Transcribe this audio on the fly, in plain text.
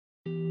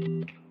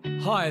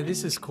Hi,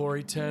 this is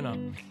Corey Turner,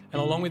 and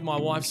along with my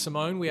wife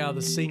Simone, we are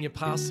the senior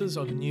pastors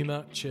of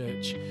Newmark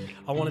Church.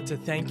 I wanted to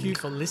thank you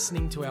for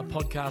listening to our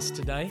podcast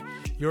today.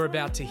 You're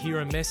about to hear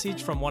a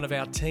message from one of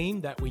our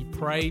team that we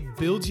pray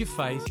builds your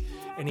faith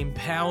and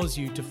empowers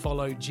you to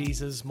follow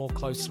Jesus more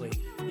closely.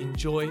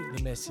 Enjoy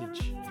the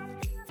message.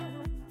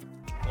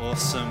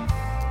 Awesome.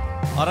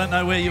 I don't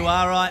know where you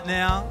are right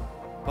now,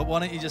 but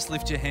why don't you just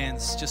lift your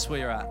hands just where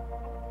you're at.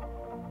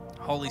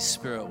 Holy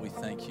Spirit, we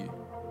thank you.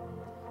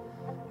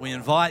 We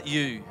invite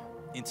you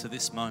into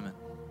this moment.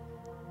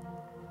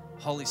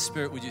 Holy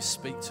Spirit, would you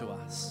speak to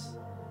us?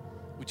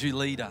 Would you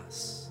lead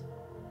us?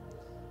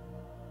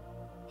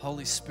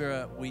 Holy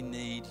Spirit, we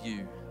need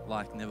you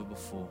like never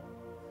before.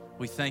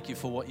 We thank you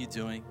for what you're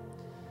doing.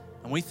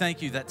 And we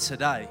thank you that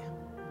today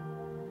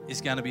is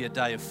going to be a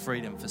day of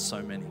freedom for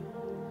so many.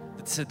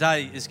 That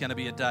today is going to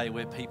be a day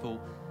where people,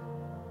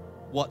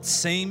 what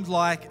seemed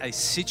like a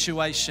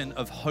situation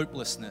of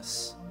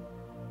hopelessness,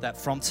 that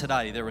from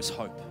today there is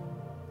hope.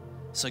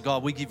 So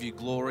God, we give you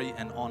glory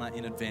and honor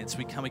in advance.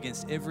 We come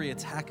against every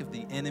attack of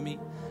the enemy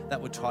that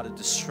would try to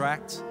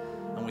distract,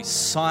 and we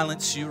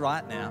silence you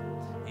right now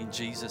in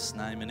Jesus'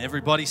 name. And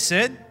everybody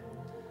said,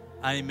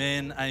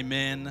 amen,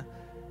 amen.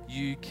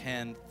 You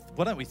can,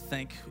 why don't we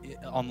thank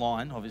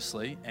online,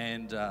 obviously,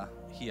 and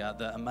here,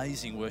 the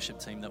amazing worship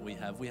team that we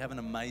have. We have an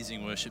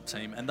amazing worship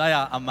team, and they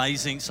are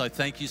amazing. So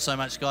thank you so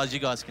much, guys. You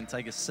guys can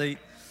take a seat.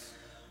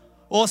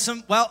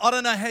 Awesome. Well, I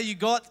don't know how you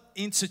got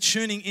into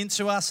tuning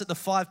into us at the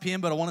 5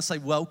 p.m., but I want to say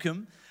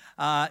welcome.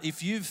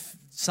 If you've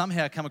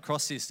somehow come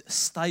across this,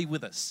 stay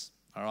with us,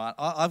 all right?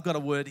 I've got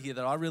a word here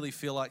that I really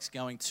feel like is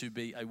going to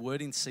be a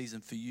word in season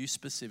for you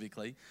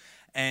specifically,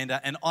 and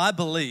I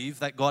believe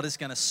that God is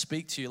going to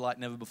speak to you like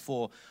never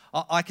before.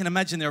 I can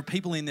imagine there are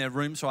people in their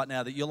rooms right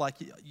now that you're like,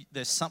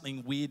 there's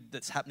something weird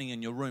that's happening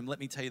in your room. Let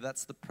me tell you,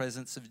 that's the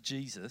presence of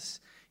Jesus.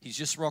 He's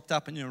just rocked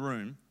up in your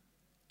room,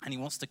 and he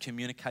wants to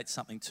communicate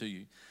something to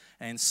you.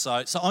 And so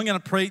I'm going to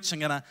preach. I'm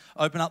going to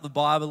open up the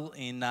Bible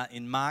in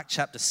Mark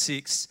chapter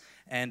 6,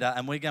 and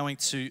we're going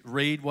to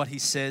read what he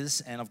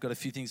says. And I've got a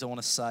few things I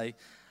want to say.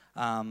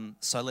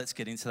 So let's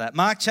get into that.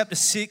 Mark chapter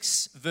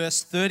 6,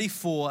 verse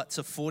 34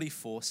 to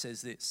 44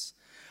 says this: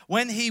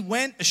 When he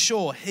went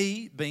ashore,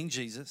 he, being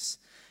Jesus,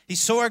 he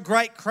saw a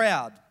great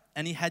crowd,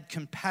 and he had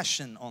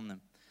compassion on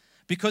them,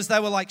 because they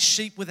were like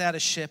sheep without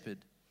a shepherd.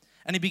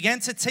 And he began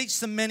to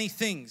teach them many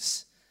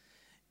things.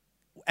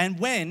 And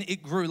when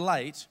it grew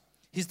late,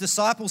 his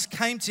disciples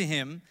came to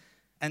him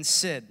and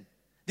said,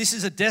 "This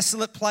is a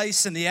desolate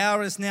place, and the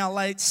hour is now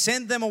late.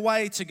 Send them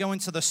away to go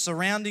into the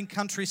surrounding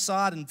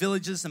countryside and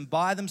villages and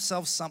buy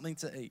themselves something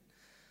to eat."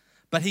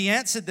 But he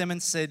answered them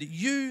and said,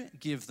 "You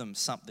give them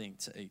something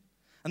to eat."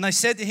 And they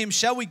said to him,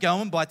 "Shall we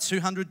go and buy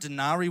 200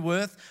 denarii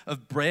worth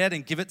of bread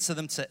and give it to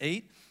them to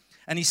eat?"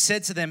 And he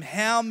said to them,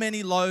 "How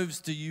many loaves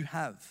do you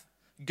have?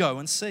 Go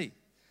and see."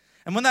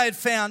 And when they had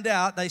found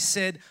out, they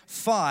said,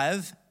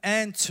 5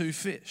 and 2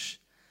 fish.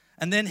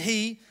 And then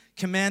he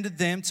commanded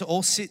them to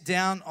all sit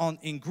down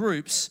in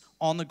groups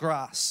on the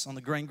grass, on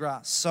the green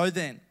grass. So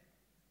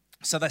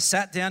they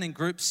sat down in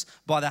groups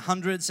by the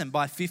hundreds and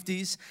by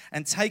 50s,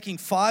 and taking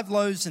 5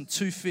 loaves and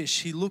 2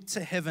 fish, he looked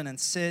to heaven and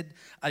said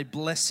a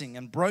blessing,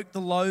 and broke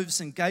the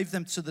loaves and gave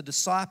them to the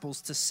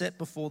disciples to set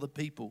before the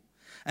people.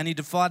 And he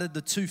divided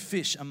the 2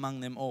 fish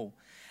among them all.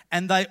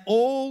 And they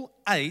all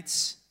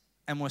ate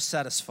and were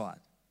satisfied.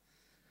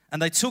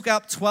 And they took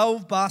up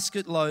 12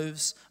 basket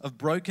loaves of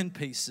broken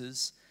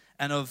pieces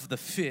and of the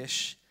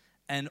fish,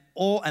 and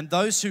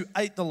those who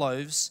ate the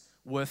loaves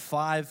were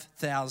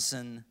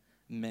 5,000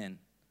 men.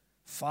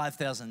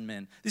 5,000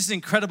 men. This is an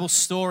incredible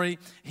story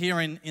here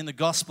in the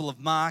Gospel of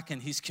Mark,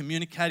 and he's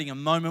communicating a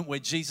moment where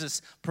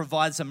Jesus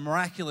provides a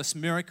miraculous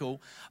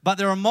miracle. But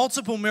there are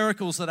multiple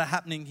miracles that are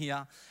happening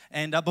here.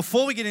 And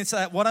before we get into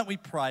that, why don't we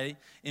pray,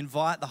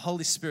 invite the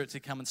Holy Spirit to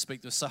come and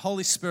speak to us. So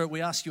Holy Spirit,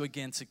 we ask you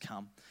again to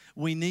come.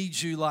 We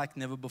need you like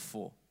never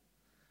before.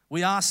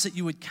 We ask that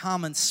you would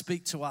come and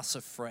speak to us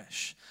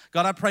afresh.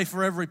 God, I pray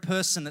for every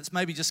person that's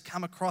maybe just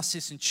come across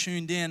this and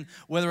tuned in,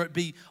 whether it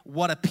be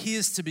what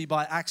appears to be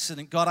by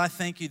accident. God, I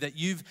thank you that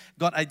you've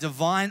got a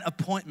divine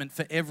appointment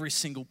for every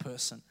single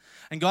person.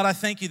 And God, I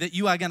thank you that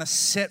you are going to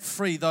set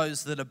free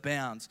those that are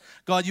bound.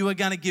 God, you are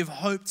going to give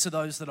hope to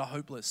those that are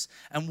hopeless.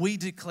 And we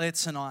declare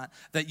tonight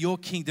that your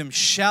kingdom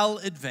shall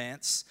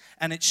advance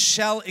and it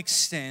shall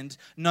extend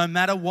no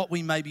matter what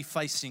we may be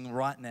facing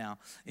right now,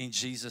 in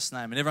Jesus'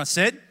 name. And everyone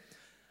said,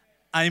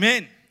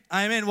 amen.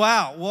 Amen.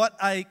 Wow, what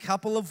a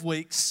couple of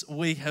weeks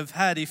we have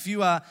had. If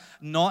you are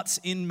not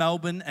in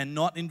Melbourne and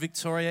not in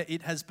Victoria,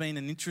 it has been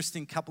an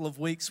interesting couple of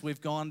weeks. We've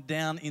gone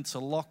down into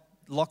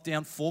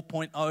lockdown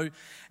 4.0,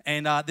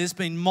 and there's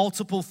been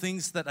multiple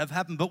things that have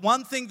happened. But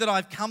one thing that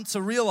I've come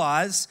to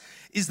realize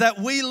is that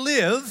we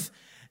live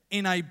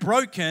in a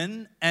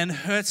broken and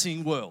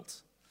hurting world.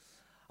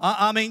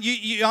 I mean,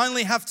 you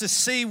only have to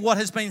see what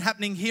has been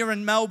happening here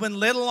in Melbourne,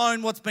 let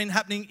alone what's been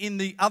happening in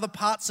the other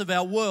parts of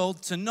our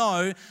world, to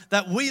know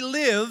that we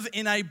live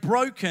in a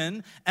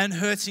broken and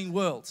hurting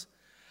world.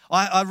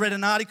 I read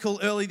an article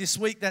early this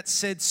week that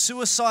said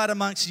suicide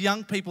amongst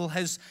young people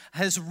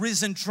has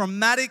risen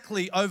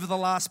dramatically over the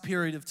last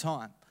period of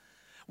time.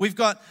 We've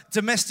got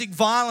domestic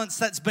violence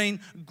that's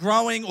been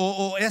growing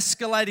or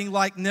escalating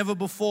like never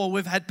before.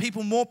 We've had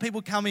more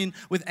people come in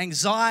with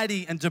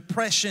anxiety and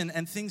depression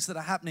and things that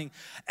are happening.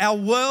 Our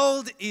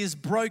world is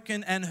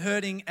broken and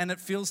hurting, and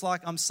it feels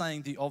like I'm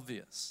saying the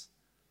obvious.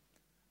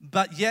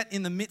 But yet,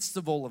 in the midst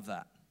of all of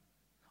that,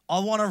 I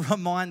want to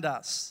remind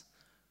us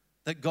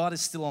that God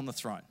is still on the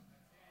throne.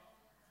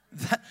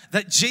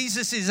 That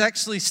Jesus is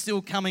actually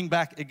still coming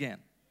back again.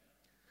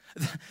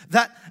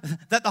 That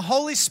the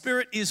Holy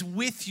Spirit is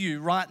with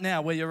you right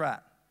now where you're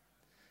at.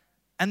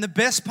 And the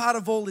best part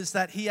of all is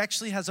that He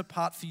actually has a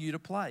part for you to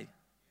play.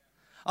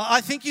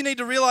 I think you need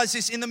to realize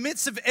this. In the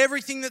midst of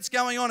everything that's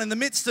going on, in the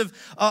midst of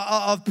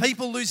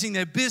people losing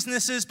their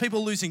businesses,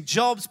 people losing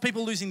jobs,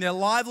 people losing their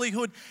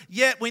livelihood,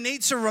 yet we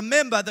need to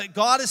remember that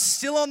God is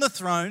still on the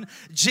throne.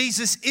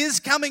 Jesus is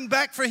coming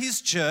back for His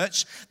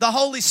church. The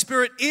Holy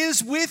Spirit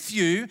is with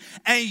you,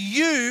 and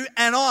you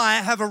and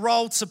I have a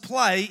role to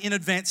play in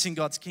advancing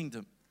God's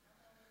kingdom.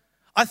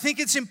 I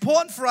think it's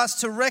important for us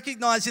to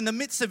recognize in the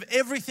midst of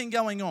everything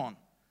going on,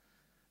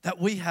 that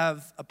we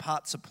have a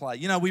part to play.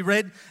 You know, we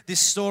read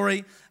this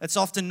story. It's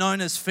often known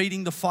as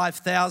feeding the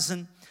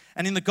 5,000.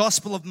 And in the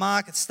Gospel of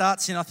Mark, it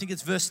starts in, I think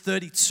it's verse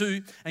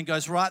 32 and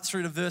goes right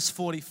through to verse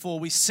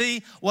 44. We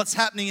see what's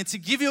happening. And to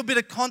give you a bit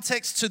of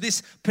context to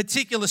this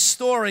particular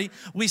story,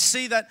 we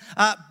see that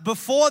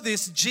before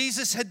this,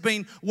 Jesus had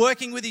been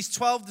working with His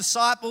 12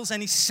 disciples,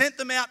 and He sent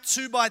them out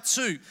 2 by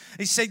 2.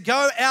 He said,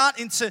 go out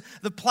into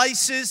the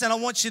places, and I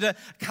want you to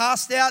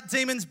cast out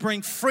demons,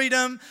 bring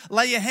freedom,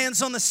 lay your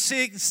hands on the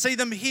sick, see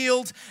them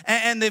healed.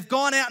 And they've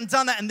gone out and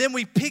done that. And then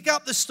we pick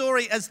up the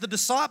story as the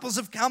disciples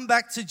have come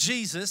back to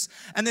Jesus,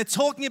 and they're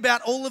talking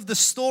about all of the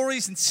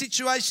stories and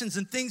situations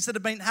and things that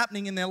have been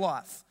happening in their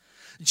life.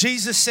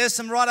 Jesus says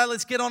to them, righto,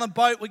 let's get on a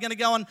boat. We're going to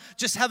go and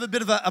just have a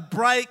bit of a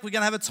break. We're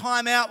going to have a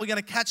time out. We're going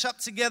to catch up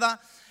together.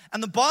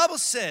 And the Bible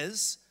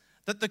says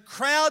that the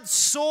crowd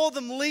saw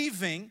them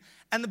leaving,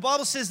 and the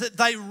Bible says that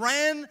they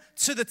ran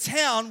to the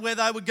town where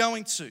they were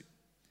going to.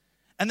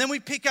 And then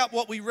we pick up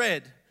what we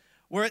read,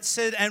 where it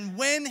said, and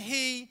when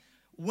He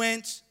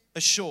went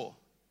ashore,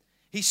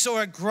 He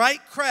saw a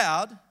great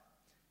crowd,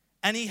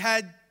 and He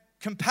had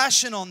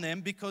compassion on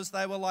them because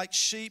they were like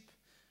sheep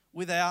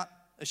without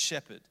a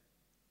shepherd.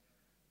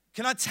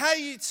 Can I tell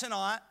you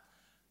tonight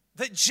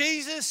that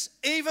Jesus,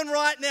 even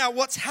right now,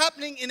 what's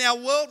happening in our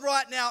world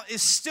right now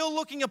is still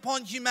looking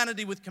upon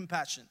humanity with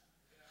compassion.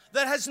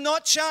 That has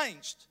not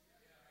changed.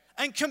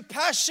 And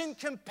compassion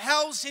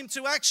compels Him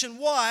to action.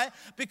 Why?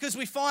 Because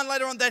we find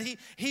later on that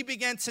he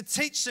began to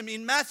teach them.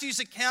 In Matthew's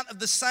account of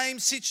the same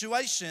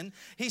situation,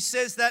 he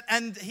says that,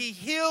 and He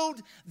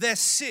healed their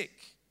sick.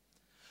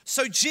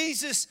 So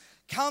Jesus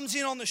comes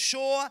in on the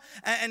shore,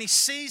 and He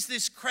sees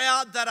this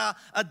crowd that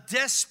are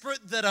desperate,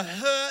 that are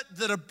hurt,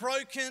 that are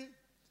broken,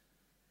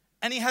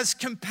 and He has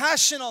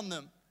compassion on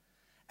them.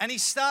 And He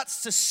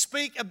starts to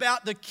speak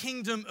about the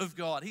kingdom of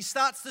God. He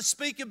starts to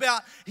speak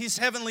about His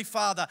heavenly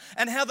Father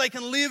and how they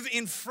can live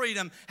in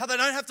freedom, how they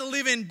don't have to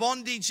live in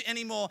bondage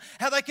anymore,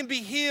 how they can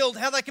be healed,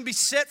 how they can be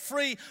set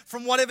free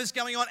from whatever's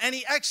going on. And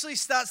He actually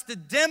starts to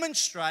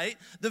demonstrate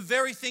the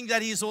very thing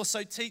that He is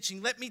also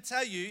teaching. Let me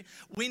tell you,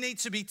 we need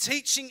to be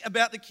teaching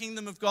about the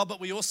kingdom of God,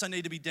 but we also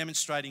need to be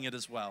demonstrating it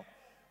as well.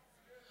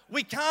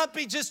 We can't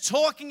be just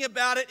talking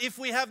about it if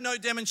we have no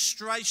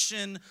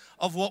demonstration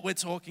of what we're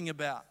talking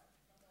about.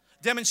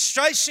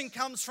 Demonstration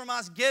comes from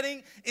us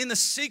getting in the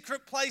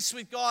secret place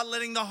with God,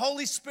 letting the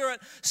Holy Spirit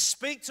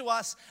speak to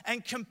us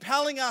and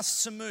compelling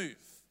us to move.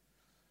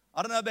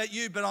 I don't know about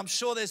you, but I'm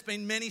sure there's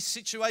been many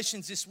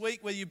situations this week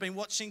where you've been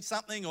watching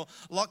something or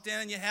locked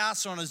down in your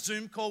house or on a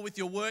Zoom call with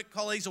your work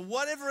colleagues or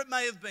whatever it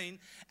may have been,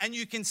 and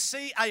you can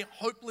see a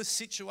hopeless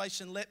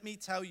situation. Let me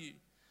tell you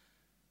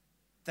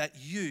that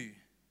you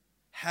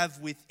have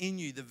within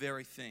you the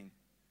very thing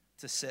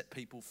to set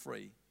people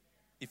free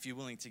if you're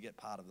willing to get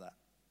part of that.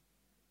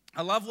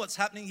 I love what's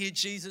happening here.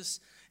 Jesus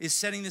is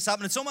setting this up,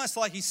 and it's almost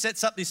like He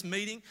sets up this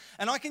meeting,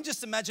 and I can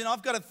just imagine,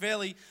 I've got a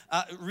fairly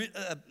a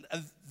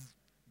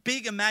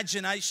big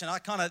imagination. I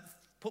kind of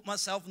put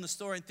myself in the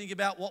story and think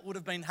about what would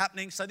have been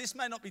happening, so this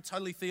may not be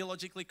totally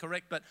theologically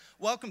correct, but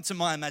welcome to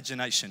my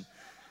imagination.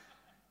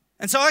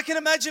 And so I can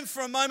imagine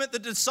for a moment the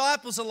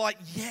disciples are like,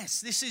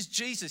 yes, this is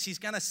Jesus.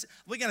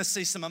 We're going to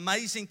see some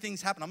amazing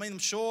things happen. I mean, I'm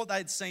sure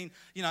they'd seen,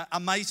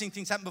 amazing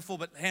things happen before,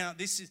 but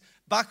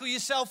buckle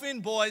yourself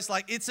in, boys,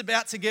 like it's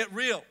about to get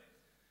real.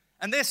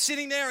 And they're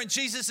sitting there and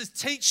Jesus is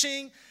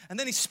teaching, and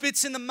then He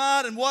spits in the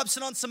mud and wipes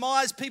it on some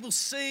eyes. People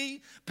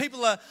see,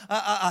 people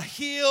are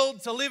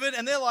healed, delivered,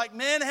 and they're like,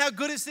 man, how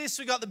good is this?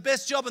 We got the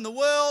best job in the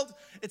world.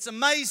 It's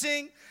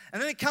amazing.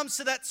 And then it comes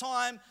to that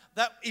time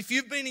that if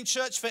you've been in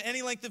church for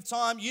any length of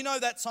time, you know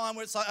that time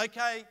where it's like,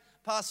 okay,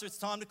 Pastor, it's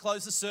time to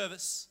close the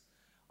service.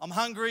 I'm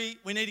hungry.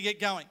 We need to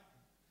get going.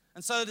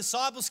 And so the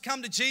disciples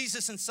come to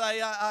Jesus and say,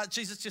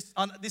 Jesus,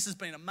 this has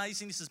been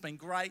amazing. This has been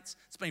great.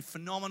 It's been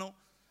phenomenal.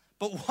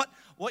 But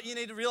what you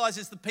need to realize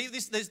is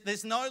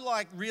there's no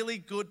like really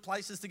good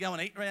places to go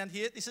and eat around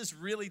here. This is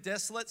really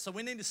desolate, so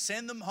we need to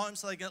send them home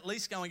so they can at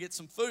least go and get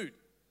some food.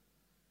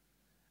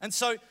 And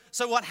so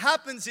what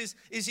happens is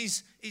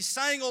he's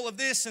saying all of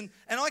this, and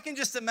I can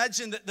just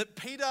imagine that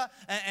Peter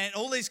and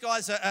all these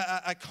guys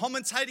are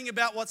commentating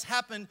about what's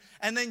happened,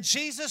 and then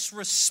Jesus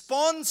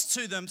responds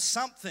to them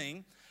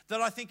something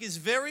that I think is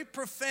very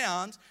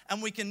profound,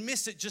 and we can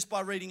miss it just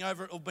by reading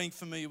over it or being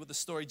familiar with the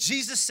story.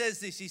 Jesus says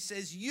this, he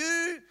says,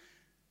 you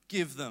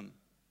give them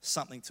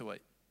something to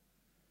eat.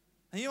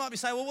 And you might be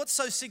saying, well, what's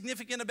so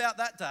significant about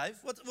that, Dave?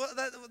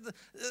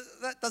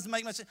 That doesn't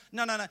make much sense.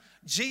 No.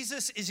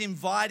 Jesus is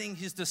inviting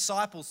his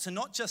disciples to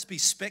not just be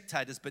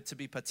spectators, but to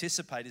be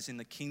participators in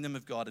the kingdom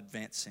of God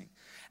advancing.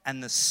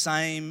 And the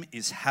same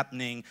is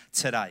happening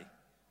today.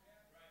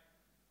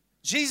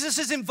 Jesus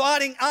is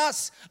inviting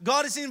us,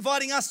 God is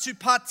inviting us to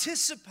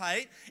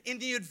participate in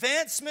the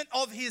advancement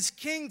of his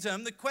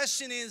kingdom. The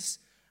question is,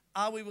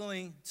 are we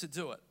willing to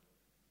do it?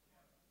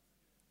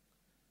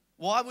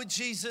 Why would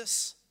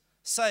Jesus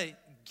say,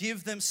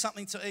 give them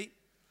something to eat?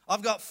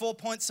 I've got 4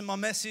 points in my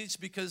message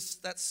because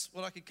that's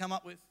what I could come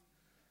up with.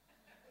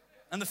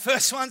 And the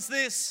first one's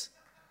this.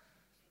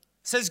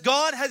 It says,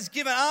 God has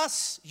given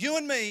us, you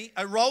and me,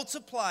 a role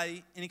to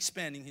play in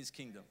expanding his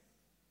kingdom.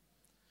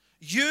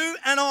 You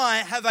and I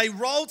have a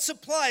role to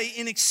play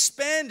in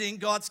expanding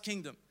God's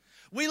kingdom.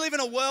 We live in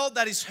a world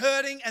that is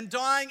hurting and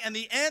dying, and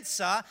the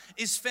answer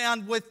is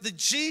found with the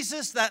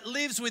Jesus that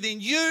lives within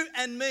you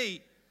and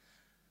me.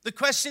 The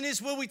question is,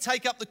 will we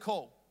take up the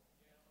call?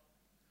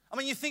 I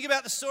mean, you think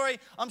about the story,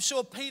 I'm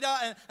sure Peter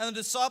and the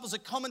disciples are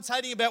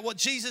commentating about what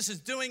Jesus is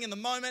doing in the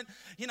moment.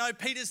 You know,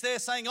 Peter's there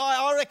saying,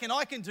 I reckon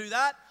I can do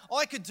that.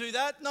 I could do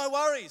that, no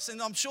worries.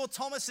 And I'm sure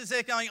Thomas is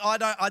there going, I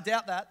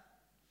doubt that.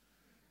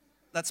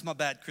 That's my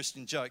bad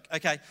Christian joke.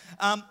 Okay.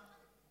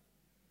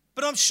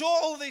 But I'm sure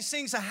all of these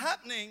things are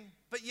happening,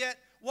 but yet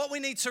what we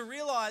need to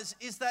realize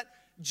is that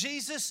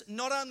Jesus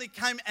not only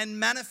came and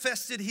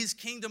manifested his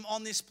kingdom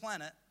on this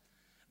planet,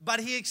 but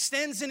he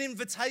extends an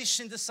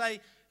invitation to say,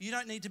 you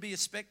don't need to be a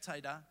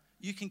spectator,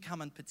 you can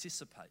come and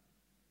participate.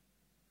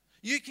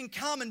 You can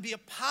come and be a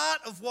part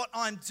of what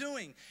I'm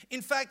doing.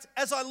 In fact,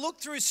 as I look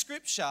through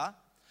Scripture,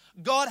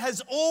 God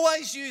has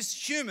always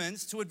used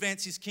humans to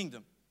advance his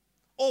kingdom.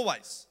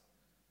 Always.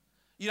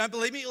 You don't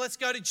believe me? Let's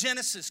go to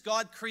Genesis.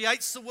 God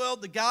creates the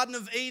world, the Garden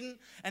of Eden,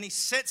 and he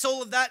sets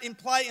all of that in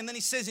play. And then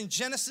he says in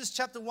Genesis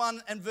chapter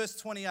 1 and verse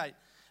 28,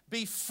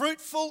 be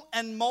fruitful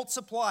and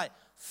multiply,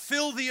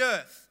 fill the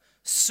earth,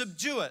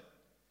 subdue it,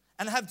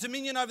 and have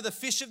dominion over the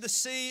fish of the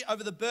sea,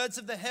 over the birds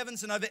of the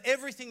heavens, and over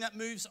everything that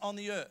moves on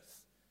the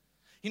earth.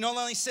 He not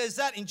only says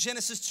that, in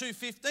Genesis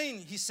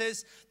 2:15, he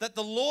says that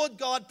the Lord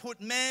God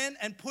put man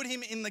and put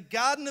him in the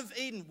Garden of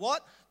Eden.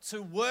 What?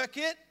 To work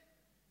it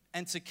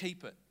and to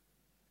keep it.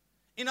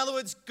 In other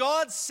words,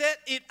 God set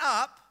it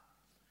up,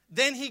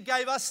 then he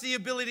gave us the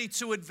ability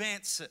to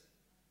advance it.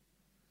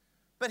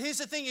 But here's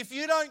the thing, if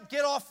you don't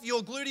get off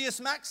your gluteus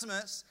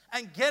maximus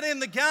and get in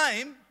the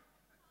game,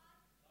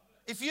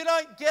 if you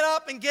don't get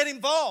up and get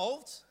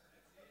involved,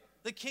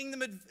 the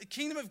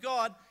kingdom of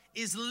God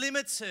is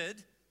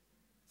limited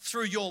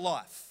through your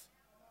life.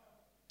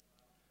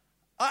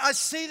 I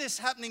see this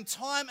happening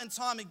time and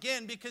time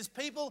again because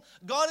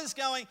God is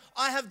going,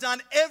 I have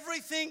done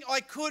everything I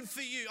could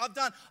for you.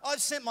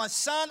 I've sent my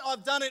son,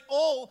 I've done it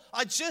all.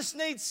 I just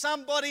need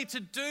somebody to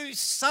do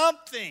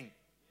something.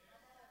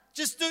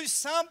 Just do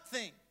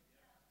something.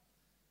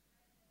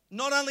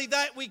 Not only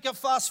that, we go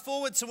fast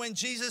forward to when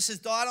Jesus has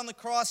died on the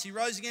cross. He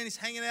rose again. He's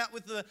hanging out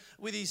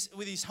with his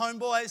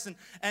homeboys,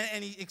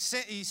 and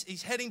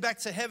he's heading back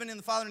to heaven in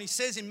the Father. And he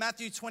says in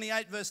Matthew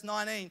 28, verse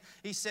 19,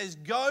 he says,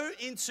 "Go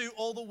into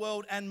all the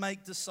world and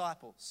make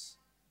disciples."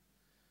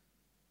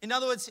 In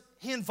other words,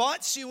 he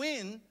invites you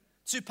in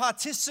to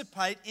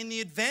participate in the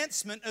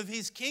advancement of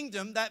his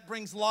kingdom that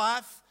brings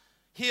life,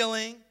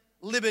 healing,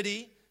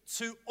 liberty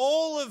to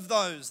all of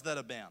those that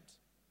are bound.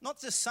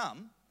 Not just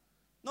some.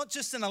 Not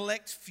just an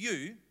elect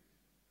few,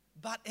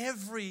 but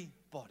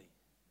everybody.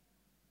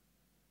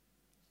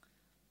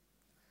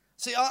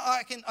 See,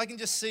 I can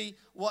just see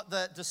what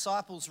the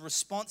disciples'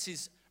 response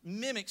is,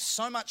 mimics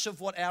so much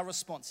of what our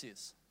response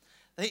is.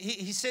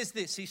 He says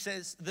this,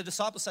 the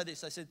disciples say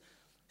this, they said,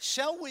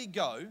 shall we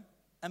go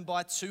and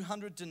buy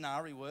 200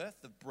 denarii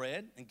worth of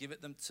bread and give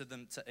it to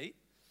them to eat?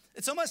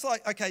 It's almost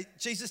like, okay,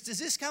 Jesus, does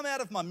this come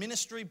out of my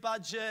ministry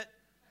budget?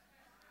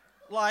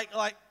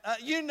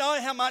 You know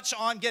how much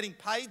I'm getting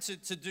paid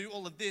to do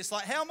all of this.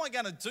 Like, how am I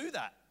going to do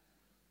that?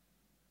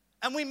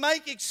 And we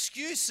make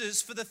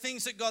excuses for the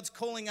things that God's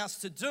calling us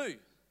to do.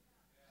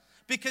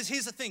 Because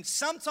here's the thing.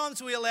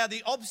 Sometimes we allow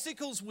the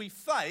obstacles we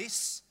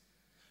face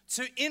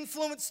to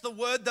influence the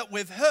word that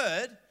we've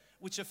heard,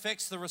 which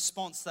affects the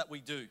response that we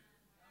do.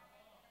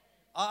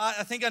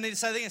 I think I need to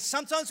say that again.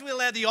 Sometimes we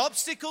allow the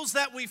obstacles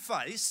that we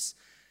face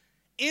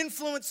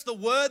influence the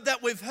word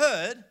that we've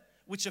heard,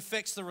 which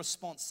affects the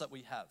response that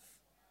we have.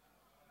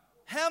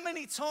 How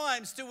many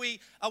times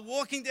are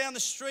walking down the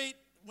street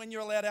when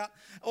you're allowed out,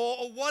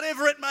 or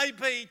whatever it may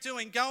be,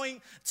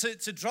 going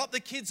to drop the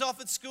kids off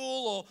at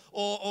school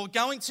or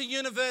going to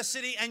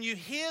university, and you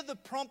hear the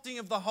prompting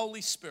of the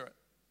Holy Spirit.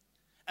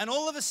 And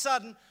all of a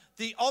sudden,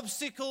 the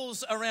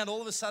obstacles around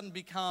all of a sudden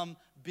become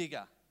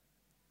bigger.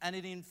 And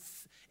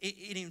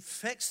it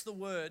infects the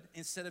word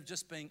instead of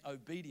just being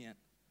obedient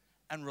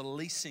and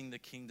releasing the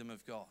kingdom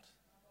of God.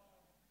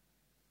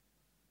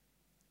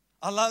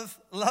 I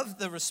love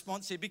the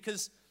response here,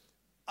 because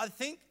I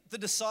think the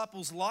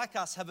disciples, like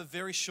us, have a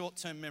very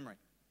short-term memory.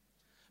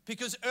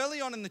 Because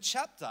early on in the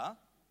chapter,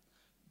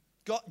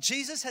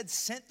 Jesus had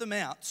sent them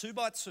out 2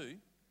 by 2,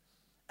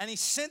 and he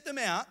sent them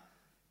out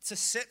to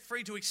set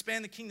free, to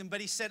expand the kingdom.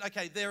 But he said,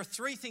 okay, there are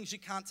 3 things you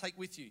can't take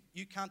with you.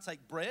 You can't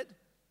take bread,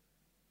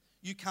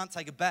 you can't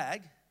take a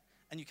bag,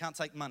 and you can't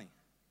take money.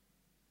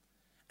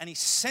 And he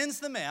sends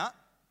them out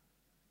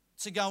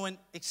to go and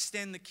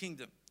extend the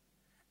kingdom.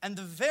 And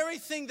the very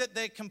thing that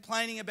they're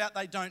complaining about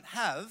they don't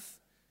have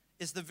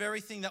is the very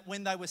thing that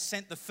when they were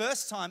sent the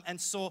first time and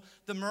saw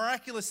the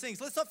miraculous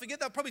things. Let's not forget,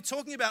 they're probably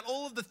talking about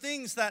all of the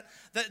things that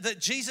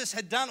Jesus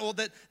had done or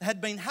that had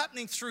been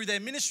happening through their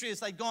ministry as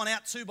they'd gone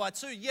out 2 by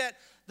 2. Yet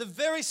the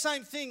very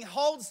same thing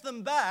holds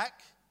them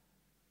back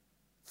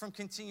from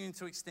continuing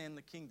to extend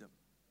the kingdom.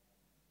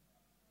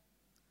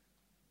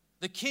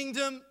 The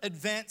kingdom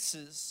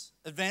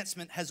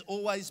advancement has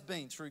always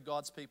been through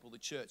God's people, the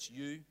church,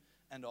 you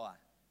and I.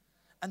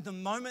 And the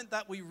moment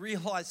that we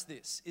realize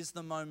this is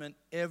the moment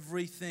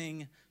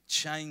everything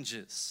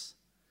changes.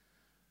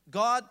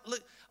 God,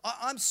 look,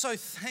 I'm so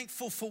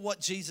thankful for what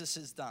Jesus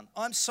has done.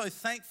 I'm so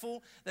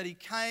thankful that he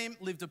came,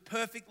 lived a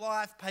perfect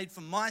life, paid for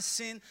my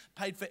sin,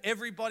 paid for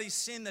everybody's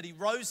sin, that he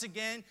rose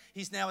again.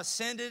 He's now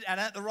ascended and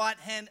at the right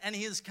hand, and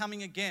he is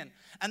coming again.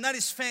 And that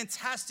is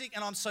fantastic,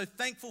 and I'm so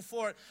thankful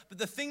for it. But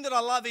the thing that I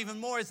love even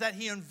more is that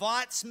he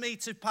invites me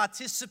to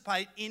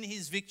participate in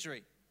his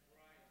victory.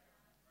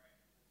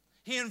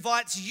 He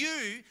invites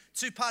you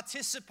to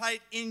participate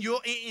in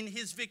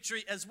his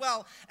victory as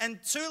well. And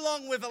too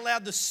long we've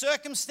allowed the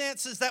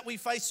circumstances that we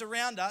face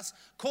around us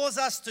cause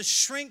us to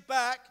shrink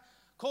back,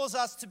 cause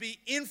us to be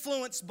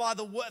influenced by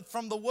the word,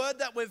 from the word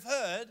that we've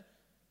heard.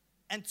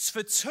 And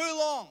for too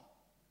long,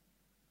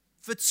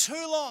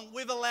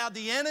 we've allowed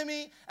the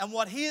enemy and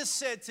what he has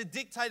said to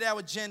dictate our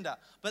agenda.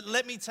 But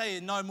let me tell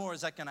you, no more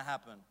is that going to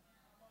happen.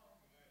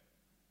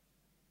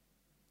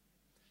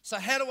 So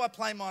how do I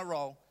play my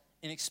role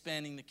in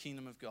expanding the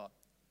kingdom of God?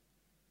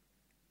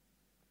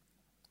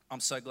 I'm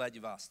so glad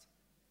you've asked.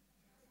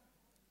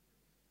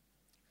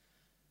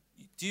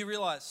 Do you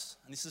realize,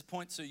 and this is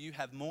point 2, you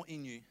have more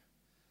in you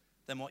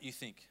than what you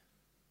think.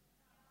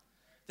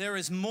 There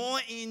is more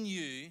in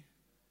you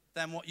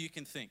than what you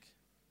can think.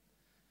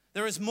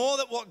 There is more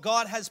that what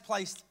God has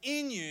placed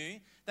in you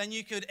than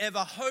you could ever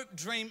hope,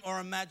 dream, or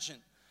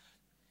imagine.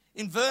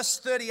 In verse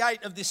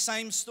 38 of this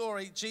same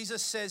story,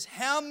 Jesus says,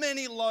 how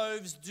many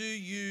loaves do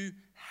you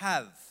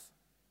have?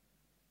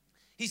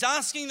 He's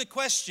asking the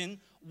question,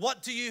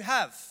 what do you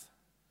have?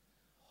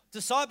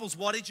 Disciples,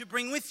 what did you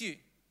bring with you?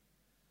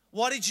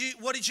 What did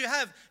you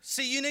have?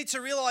 See, you need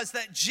to realize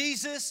that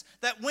Jesus,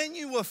 that when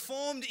you were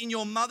formed in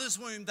your mother's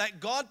womb,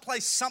 that God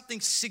placed something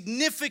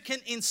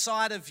significant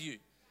inside of you.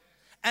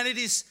 And it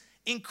is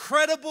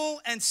incredible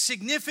and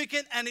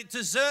significant, and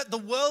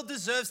the world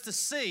deserves to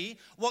see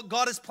what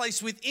God has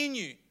placed within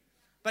you.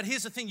 But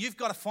here's the thing, you've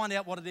got to find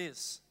out what it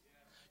is.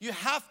 You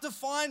have to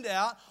find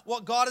out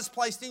what God has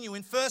placed in you.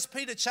 In 1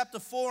 Peter chapter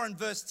 4 and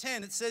verse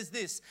 10, it says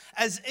this,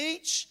 as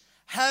each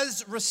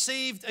has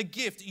received a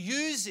gift,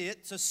 use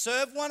it to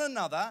serve one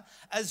another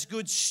as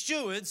good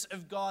stewards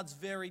of God's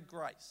varied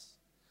grace.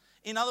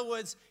 In other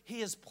words, he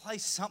has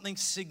placed something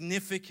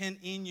significant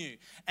in you.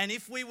 And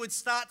if we would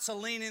start to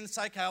lean in and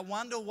say, okay, I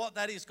wonder what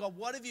that is. God,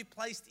 what have you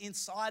placed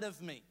inside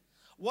of me?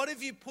 What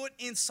have you put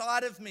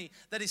inside of me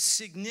that is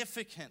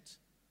significant?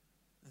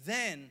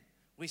 Then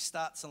we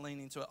start to lean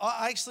into it.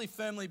 I actually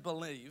firmly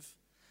believe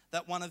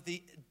that one of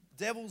the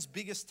devil's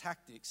biggest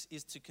tactics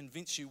is to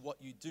convince you what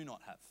you do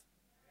not have.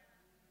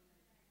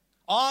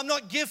 Oh, I'm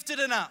not gifted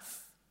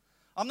enough.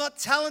 I'm not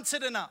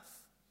talented enough.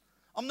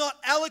 I'm not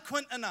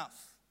eloquent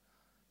enough.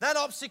 That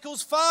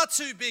obstacle's far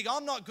too big.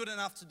 I'm not good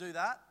enough to do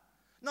that.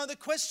 No, the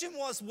question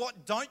was,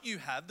 what don't you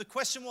have? The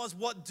question was,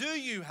 what do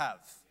you have?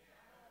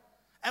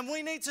 And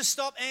we need to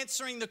stop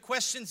answering the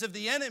questions of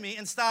the enemy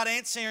and start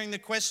answering the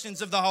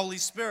questions of the Holy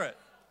Spirit.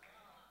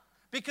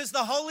 Because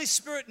the Holy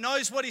Spirit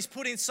knows what he's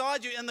put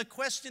inside you, and the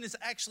question is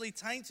actually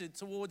tainted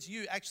towards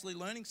you actually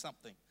learning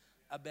something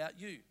about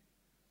you.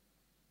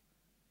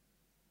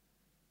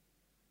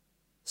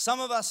 Some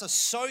of us are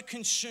so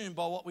consumed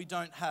by what we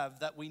don't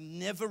have that we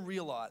never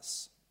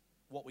realize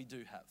what we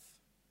do have.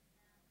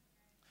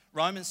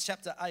 Romans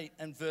chapter 8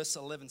 and verse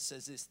 11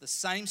 says this, the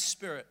same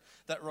Spirit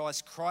that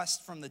raised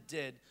Christ from the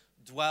dead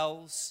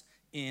dwells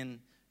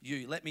in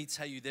you. Let me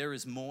tell you, there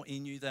is more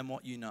in you than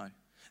what you know.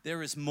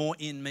 There is more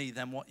in me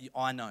than what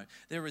I know.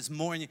 There is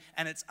more in you.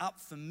 And it's up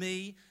for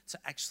me to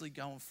actually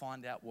go and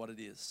find out what it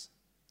is.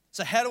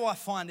 So how do I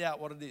find out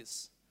what it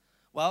is?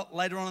 Well,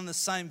 later on in the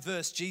same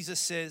verse, Jesus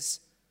says,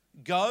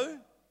 go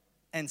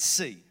and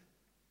see.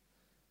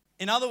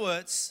 In other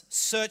words,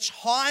 search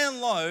high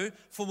and low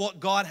for what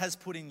God has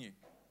put in you.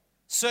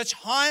 Search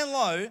high and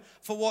low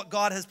for what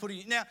God has put in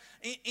you. Now,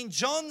 in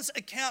John's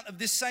account of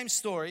this same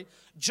story,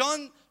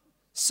 John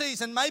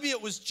sees, and maybe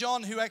it was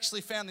John who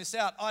actually found this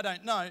out, I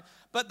don't know,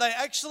 but they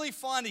actually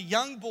find a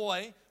young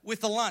boy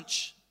with a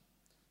lunch.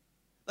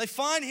 They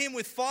find him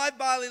with 5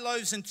 barley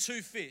loaves and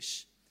 2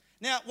 fish.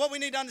 Now, what we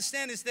need to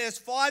understand is there's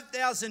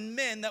 5,000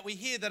 men that we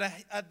hear that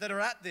are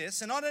at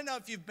this. And I don't know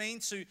if you've been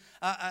to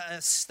a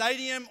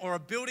stadium or a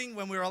building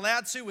when we're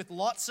allowed to with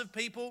lots of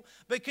people.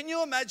 But can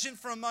you imagine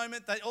for a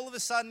moment that all of a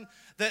sudden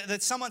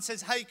that someone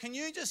says, hey, can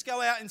you just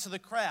go out into the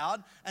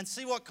crowd and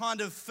see what kind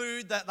of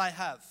food that they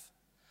have?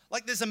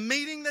 Like there's a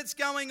meeting that's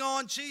going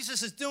on,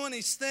 Jesus is doing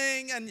his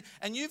thing,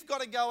 and you've got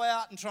to go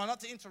out and try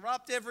not to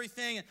interrupt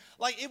everything.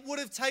 Like it would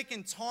have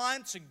taken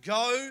time to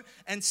go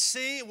and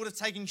see. It would have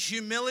taken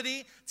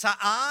humility to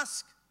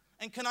ask.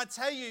 And can I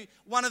tell you,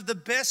 one of the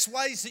best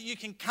ways that you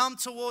can come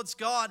towards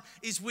God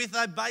is with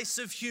a base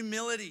of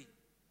humility.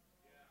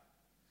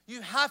 You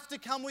have to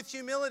come with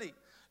humility.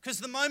 Because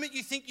the moment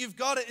you think you've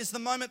got it is the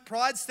moment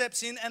pride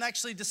steps in and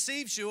actually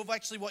deceives you of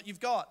actually what you've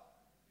got.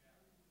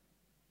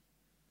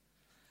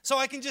 So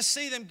I can just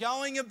see them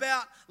going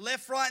about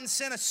left, right, and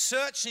center,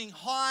 searching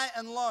high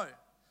and low.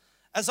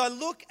 As I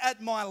look at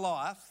my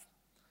life,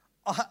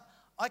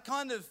 I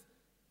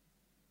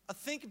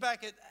think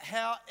back at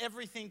how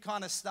everything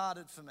kind of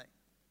started for me.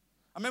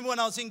 I remember when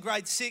I was in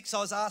grade 6, I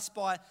was asked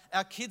by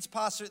our kids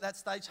pastor at that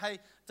stage, hey,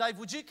 Dave,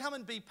 would you come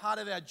and be part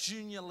of our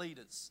junior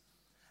leaders?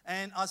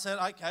 And I said,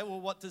 okay,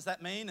 well, what does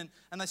that mean?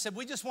 And they said,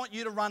 we just want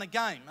you to run a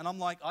game. And I'm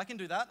like, I can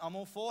do that. I'm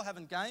all for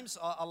having games.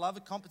 I love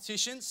a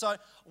competition. So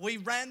we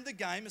ran the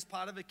game as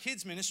part of a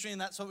kids ministry, and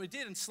that's what we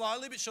did. And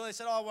slowly but surely they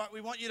said, oh, we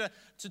want you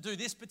to do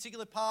this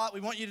particular part.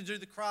 We want you to do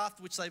the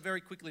craft, which they very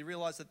quickly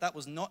realized that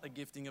was not a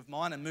gifting of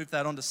mine and moved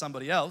that on to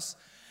somebody else.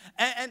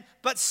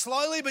 But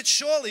slowly but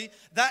surely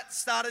that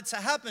started to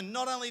happen.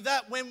 Not only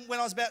that, when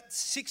I was about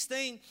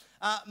 16,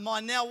 my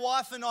now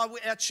wife and I,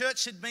 our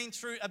church had been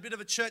through a bit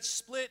of a church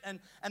split, and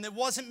there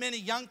wasn't many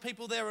young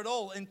people there at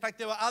all. In fact,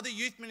 there were other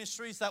youth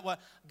ministries that were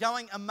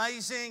going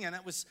amazing, and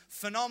it was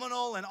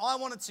phenomenal, and I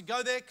wanted to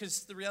go there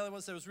because the reality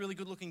was there was really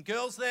good-looking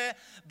girls there,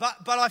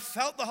 but I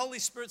felt the Holy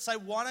Spirit say,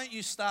 why don't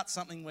you start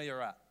something where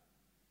you're at?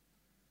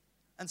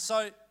 And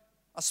so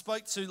I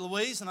spoke to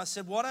Louise, and I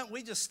said, why don't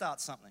we just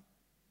start something?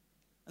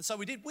 And so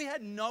we did. We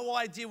had no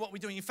idea what we're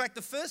doing. In fact,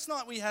 the first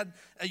night we had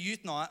a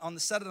youth night, on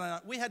the Saturday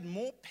night, we had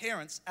more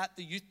parents at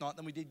the youth night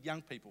than we did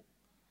young people.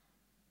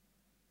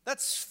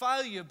 That's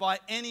failure by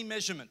any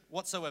measurement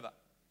whatsoever.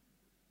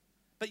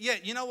 But yeah,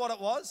 you know what it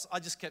was?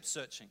 I just kept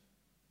searching.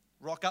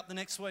 Rock up the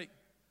next week.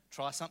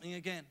 Try something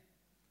again.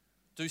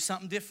 Do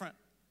something different.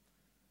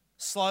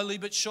 Slowly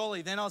but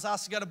surely. Then I was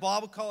asked to go to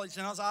Bible college.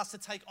 Then I was asked to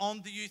take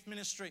on the youth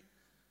ministry.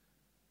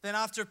 Then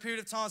after a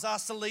period of time, I was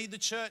asked to lead the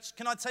church.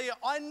 Can I tell you,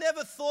 I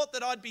never thought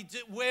that I'd be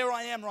where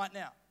I am right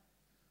now.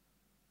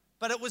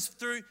 But it was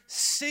through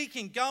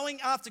seeking,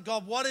 going after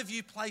God, what have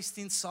you placed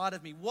inside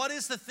of me? What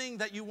is the thing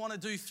that you want to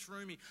do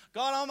through me?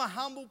 God, I'm a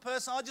humble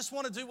person. I just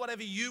want to do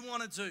whatever you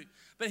want to do.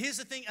 But here's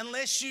the thing,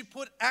 unless you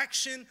put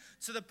action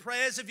to the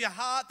prayers of your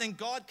heart, then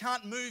God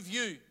can't move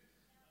you.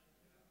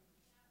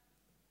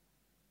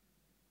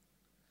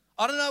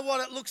 I don't know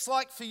what it looks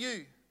like for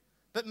you.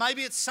 But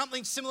maybe it's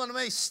something similar to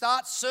me.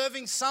 Start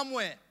serving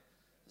somewhere.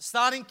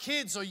 Starting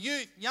kids or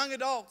youth, young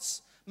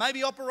adults,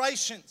 maybe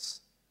operations.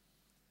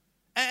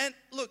 And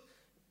look,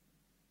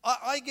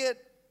 I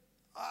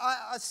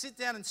sit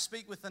down and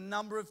speak with a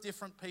number of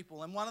different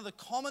people. And one of the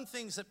common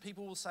things that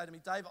people will say to me,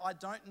 Dave, I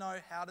don't know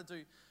how to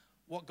do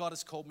what God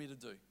has called me to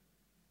do.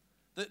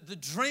 The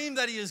dream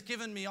that he has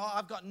given me,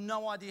 I've got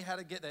no idea how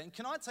to get there. And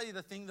can I tell you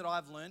the thing that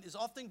I've learned is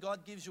often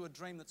God gives you a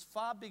dream that's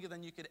far bigger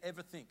than you could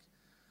ever think.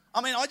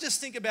 I mean, I just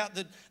think about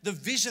the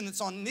vision that's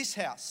on this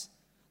house.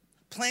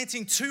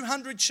 Planting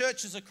 200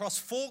 churches across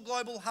 4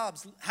 global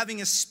hubs,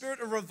 having a spirit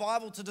of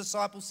revival to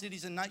disciple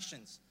cities and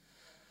nations.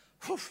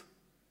 Whew.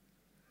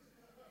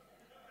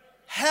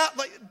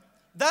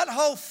 That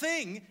whole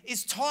thing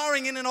is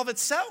tiring in and of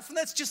itself, and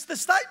that's just the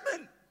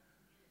statement.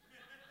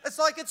 It's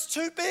like it's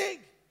too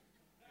big.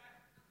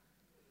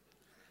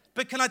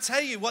 But can I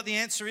tell you what the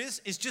answer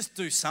is? Is just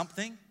do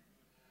something.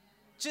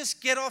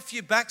 Just get off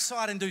your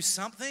backside and do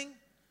something.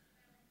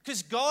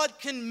 Because God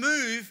can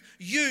move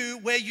you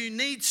where you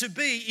need to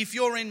be if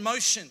you're in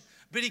motion,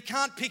 but he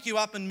can't pick you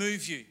up and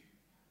move you.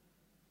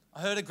 I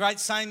heard a great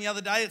saying the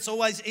other day, it's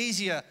always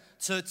easier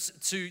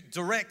to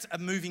direct a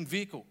moving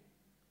vehicle.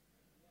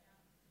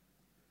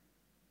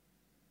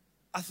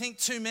 I think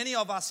too many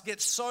of us get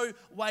so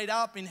weighed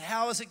up in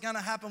how is it going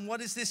to happen?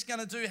 What is this going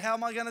to do? How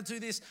am I going to do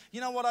this?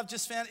 You know what I've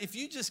just found? If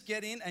you just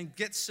get in and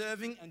get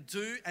serving and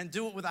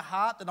do it with a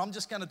heart that I'm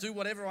just going to do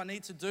whatever I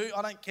need to do,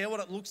 I don't care what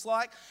it looks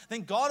like,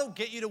 then God will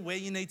get you to where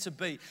you need to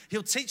be.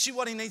 He'll teach you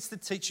what he needs to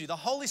teach you. The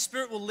Holy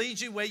Spirit will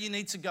lead you where you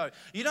need to go.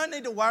 You don't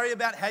need to worry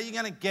about how you're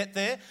going to get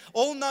there.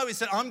 All know is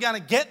that I'm going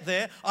to get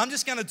there. I'm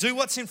just going to do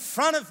what's in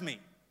front of me.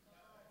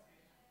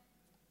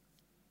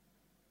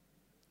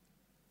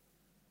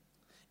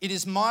 It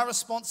is my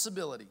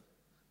responsibility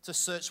to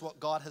search what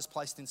God has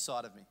placed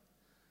inside of me.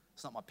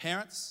 It's not my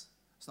parents,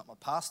 it's not my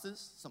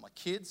pastors, it's not my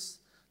kids,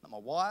 not my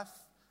wife,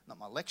 not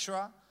my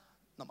lecturer,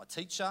 not my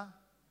teacher,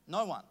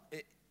 no one.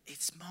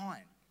 It's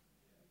mine.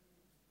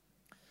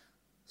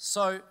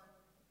 So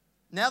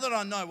now that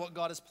I know what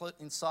God has put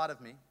inside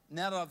of me,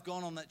 now that I've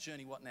gone on that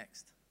journey, what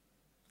next?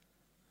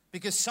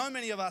 Because so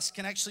many of us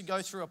can actually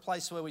go through a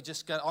place where we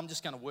just go, I'm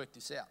just going to work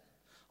this out.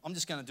 I'm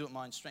just going to do it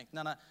my own strength.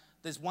 No,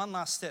 there's one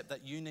last step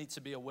that you need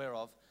to be aware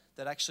of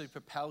that actually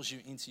propels you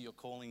into your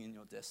calling and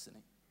your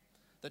destiny,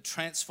 that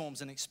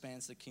transforms and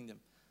expands the kingdom.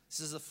 This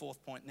is the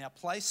fourth point. Now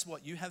place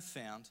what you have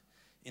found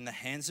in the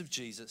hands of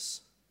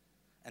Jesus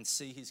and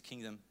see his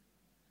kingdom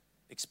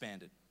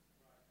expanded.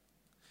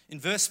 In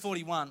verse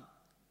 41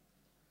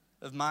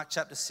 of Mark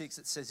chapter 6,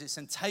 it says this,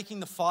 and taking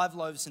the 5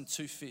 loaves and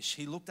 2 fish,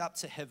 he looked up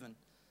to heaven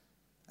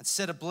and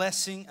said a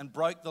blessing and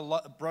broke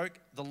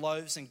the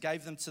loaves and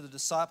gave them to the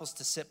disciples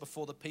to set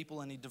before the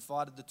people, and he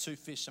divided the 2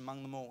 fish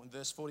among them all. In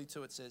verse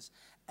 42 it says,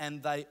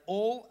 and they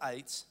all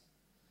ate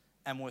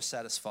and were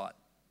satisfied.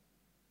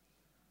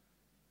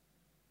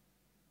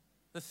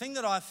 The thing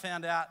that I've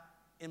found out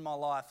in my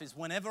life is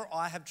whenever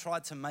I have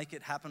tried to make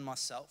it happen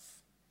myself,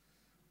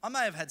 I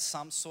may have had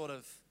some sort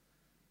of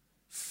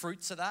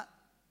fruit to that.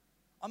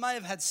 I may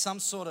have had some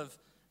sort of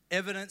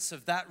evidence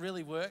of that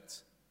really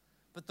worked.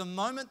 But the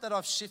moment that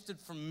I've shifted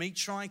from me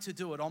trying to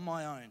do it on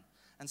my own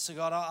and so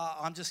God,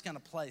 I'm just going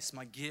to place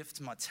my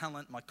gift, my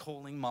talent, my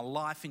calling, my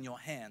life in your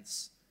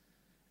hands,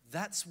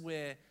 that's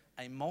where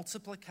a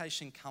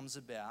multiplication comes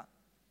about,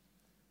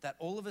 that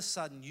all of a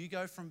sudden you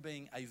go from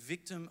being a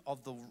victim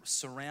of the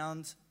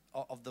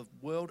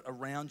world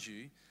around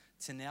you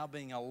to now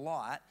being a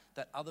light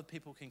that other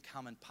people can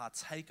come and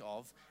partake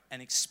of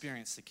and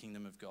experience the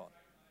kingdom of God.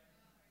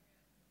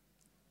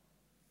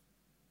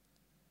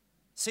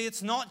 See,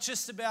 it's not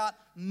just about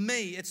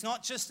me. It's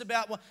not just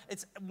about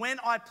it's when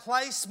I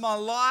place my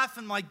life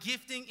and my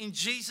gifting in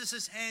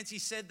Jesus' hands. He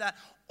said that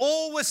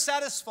all were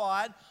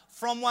satisfied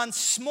from one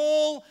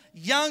small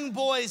young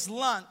boy's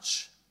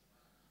lunch,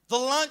 the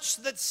lunch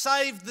that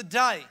saved the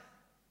day,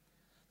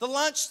 the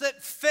lunch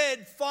that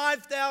fed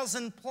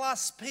 5,000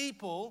 plus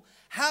people,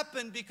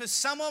 happened because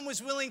someone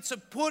was willing to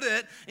put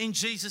it in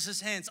Jesus'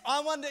 hands.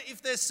 I wonder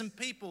if there's some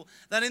people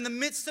that in the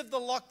midst of the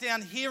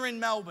lockdown here in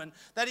Melbourne,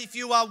 that if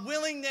you are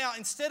willing now,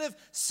 instead of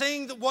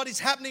seeing what is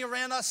happening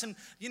around us and,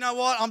 you know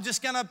what, I'm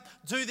just going to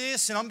do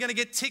this and I'm going to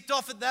get ticked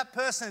off at that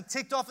person and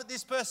ticked off at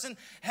this person,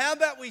 how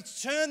about we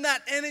turn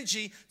that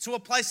energy to a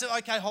place of,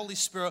 okay, Holy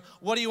Spirit,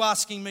 what are you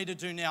asking me to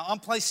do now? I'm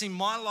placing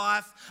my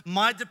life,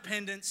 my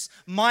dependence,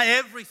 my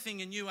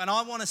everything in you, and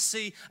I want to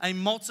see a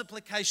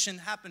multiplication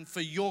happen for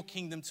your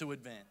kingdom to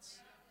advance.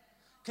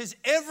 Because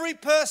every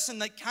person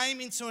that came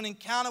into an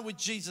encounter with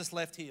Jesus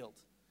left healed.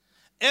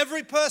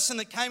 Every person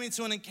that came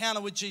into an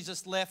encounter with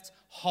Jesus left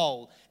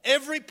whole.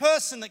 Every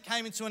person that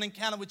came into an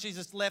encounter with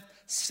Jesus left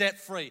set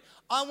free.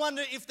 I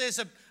wonder if there's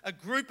a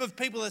group of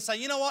people that say,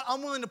 you know what,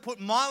 I'm willing to put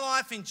my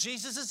life in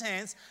Jesus'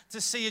 hands to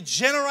see a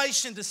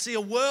generation, to see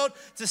a world,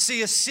 to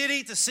see a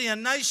city, to see a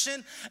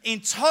nation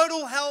in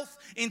total health,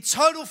 in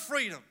total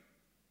freedom.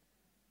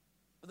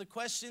 But the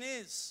question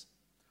is,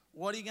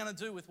 what are you going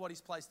to do with what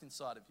he's placed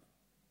inside of you?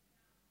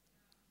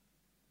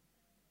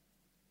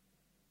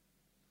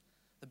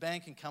 The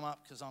band can come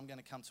up because I'm going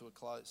to come to a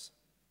close.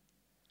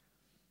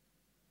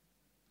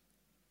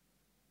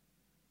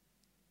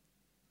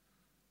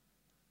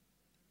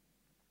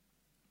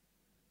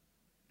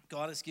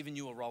 God has given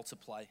you a role to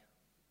play.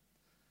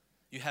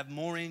 You have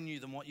more in you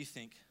than what you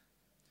think.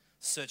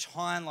 Search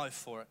high and low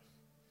for it,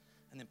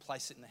 and then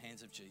place it in the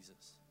hands of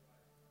Jesus.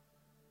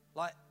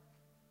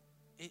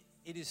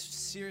 It is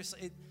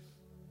seriously,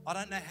 I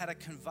don't know how to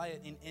convey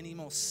it in any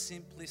more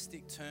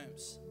simplistic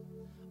terms.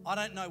 I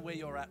don't know where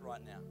you're at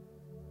right now.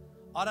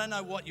 I don't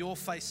know what you're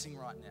facing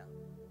right now.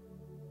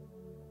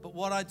 But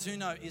what I do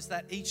know is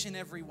that each and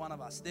every one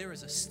of us, there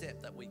is a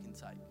step that we can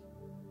take.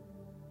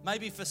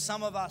 Maybe for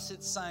some of us,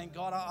 it's saying,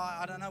 God,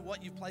 I don't know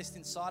what you've placed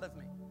inside of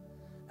me.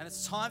 And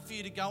it's time for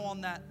you to go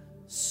on that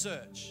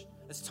search.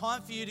 It's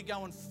time for you to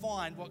go and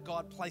find what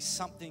God placed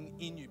something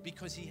in you,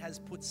 because he has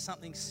put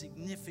something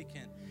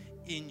significant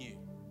in you.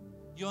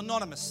 You're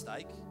not a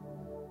mistake.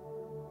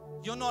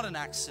 You're not an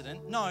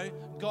accident. No,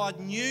 God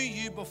knew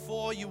you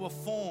before you were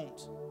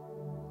formed,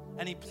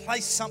 and he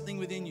placed something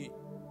within you.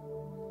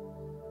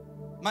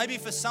 Maybe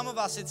for some of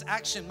us it's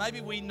action.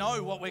 Maybe we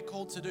know what we're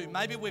called to do.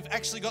 Maybe we've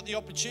actually got the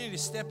opportunity to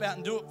step out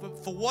and do it,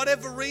 but for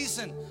whatever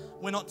reason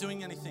we're not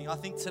doing anything. I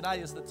think today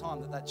is the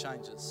time that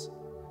changes.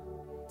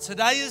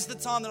 Today is the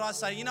time that I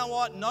say, you know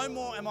what? No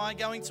more am I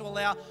going to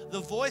allow the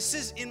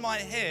voices in my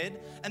head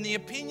and the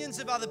opinions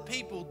of other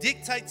people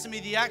dictate to me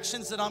the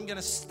actions that I'm going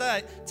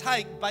to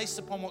take based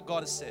upon what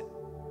God has said.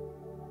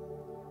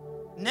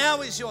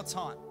 Now is your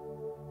time.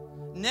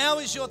 Now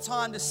is your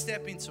time to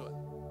step into it.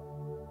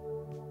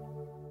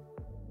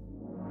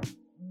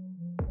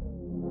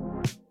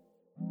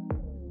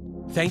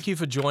 Thank you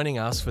for joining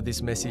us for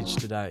this message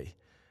today.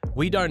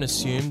 We don't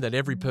assume that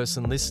every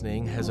person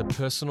listening has a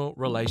personal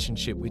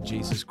relationship with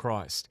Jesus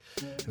Christ.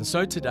 And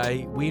so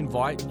today, we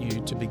invite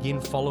you to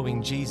begin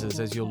following Jesus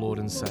as your Lord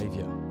and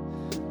Savior.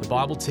 The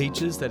Bible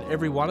teaches that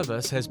every one of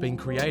us has been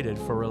created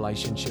for a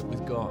relationship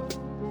with God.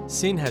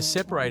 Sin has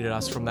separated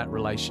us from that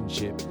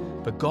relationship,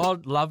 but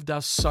God loved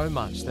us so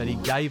much that He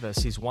gave us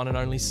His one and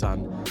only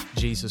Son,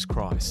 Jesus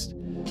Christ.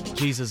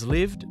 Jesus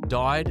lived,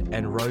 died,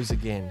 and rose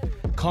again,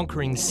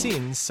 conquering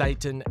sin,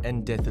 Satan,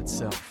 and death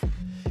itself.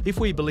 If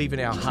we believe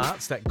in our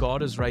hearts that God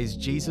has raised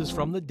Jesus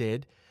from the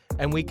dead,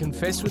 and we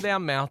confess with our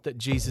mouth that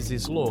Jesus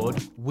is Lord,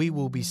 we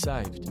will be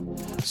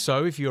saved.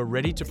 So if you are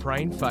ready to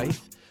pray in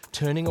faith,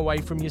 turning away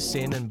from your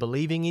sin and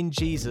believing in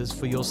Jesus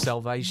for your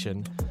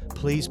salvation,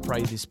 please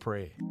pray this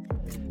prayer.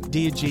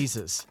 Dear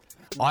Jesus,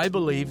 I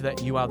believe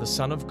that you are the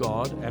Son of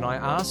God, and I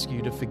ask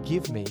you to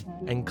forgive me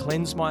and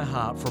cleanse my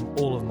heart from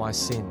all of my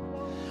sin.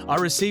 I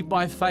receive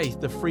by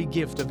faith the free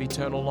gift of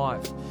eternal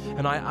life,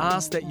 and I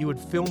ask that you would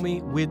fill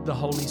me with the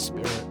Holy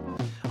Spirit.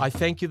 I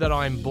thank you that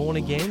I am born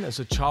again as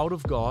a child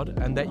of God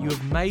and that you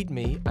have made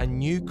me a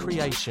new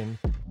creation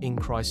in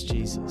Christ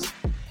Jesus.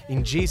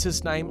 In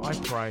Jesus' name I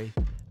pray,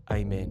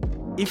 amen.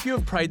 If you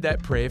have prayed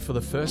that prayer for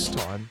the first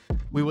time,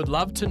 we would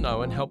love to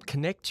know and help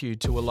connect you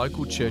to a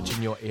local church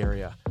in your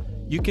area.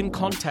 You can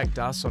contact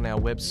us on our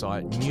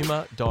website,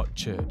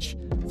 numa.church.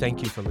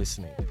 Thank you for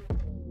listening.